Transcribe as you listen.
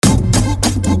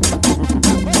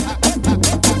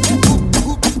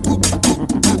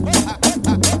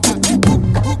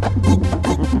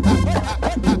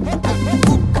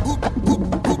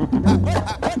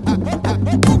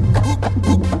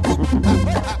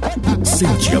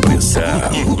Sente a pressão.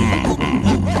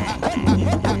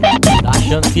 Tá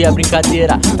achando que é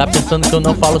brincadeira, tá pensando que eu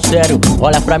não falo sério.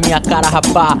 Olha pra minha cara,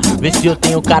 rapá, vê se eu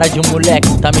tenho cara de um moleque.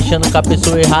 Tá mexendo com a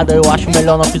pessoa errada, eu acho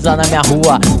melhor não pisar na minha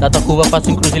rua. Da tua curva faço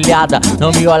encruzilhada,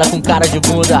 não me olha com cara de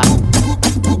bunda.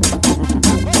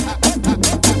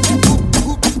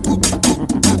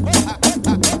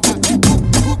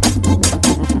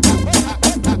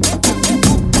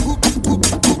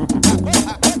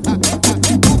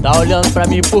 Tá olhando pra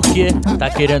mim por quê? Tá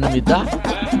querendo me dar?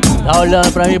 Tá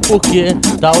olhando pra mim por quê?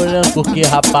 Tá olhando por quê,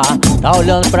 rapá? Tá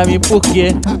olhando pra mim por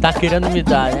quê? Tá querendo me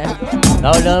dar, né?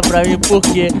 Tá olhando pra mim por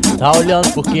quê? Tá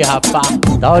olhando por quê, rapá?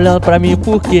 Tá olhando pra mim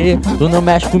por quê? Tu não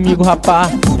mexe comigo, rapá.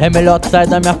 É melhor tu sair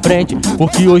da minha frente,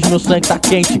 porque hoje meu sangue tá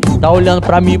quente. Tá olhando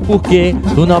pra mim por quê?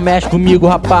 Tu não mexe comigo,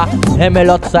 rapá. É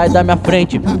melhor tu sair da minha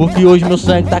frente, porque hoje meu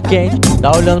sangue tá quente.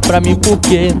 Tá olhando pra mim por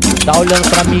quê? Tá olhando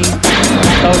pra mim.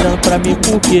 Tá olhando pra mim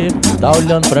por quê? Tá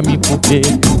olhando pra mim por quê?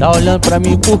 Tá olhando pra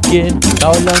mim por quê? Tá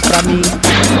olhando pra mim.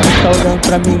 Tá olhando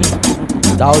pra mim.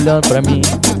 Tá olhando pra mim.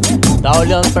 Tá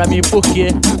olhando pra mim por quê?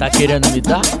 Tá querendo me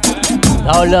dar?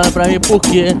 Tá olhando pra mim por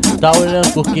quê? Tá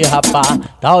olhando por quê, rapá?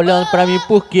 Tá olhando pra mim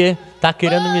por quê? Tá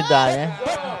querendo me dar, né?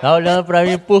 Tá olhando pra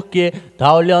mim por quê?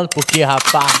 Tá olhando por quê,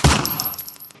 rapá?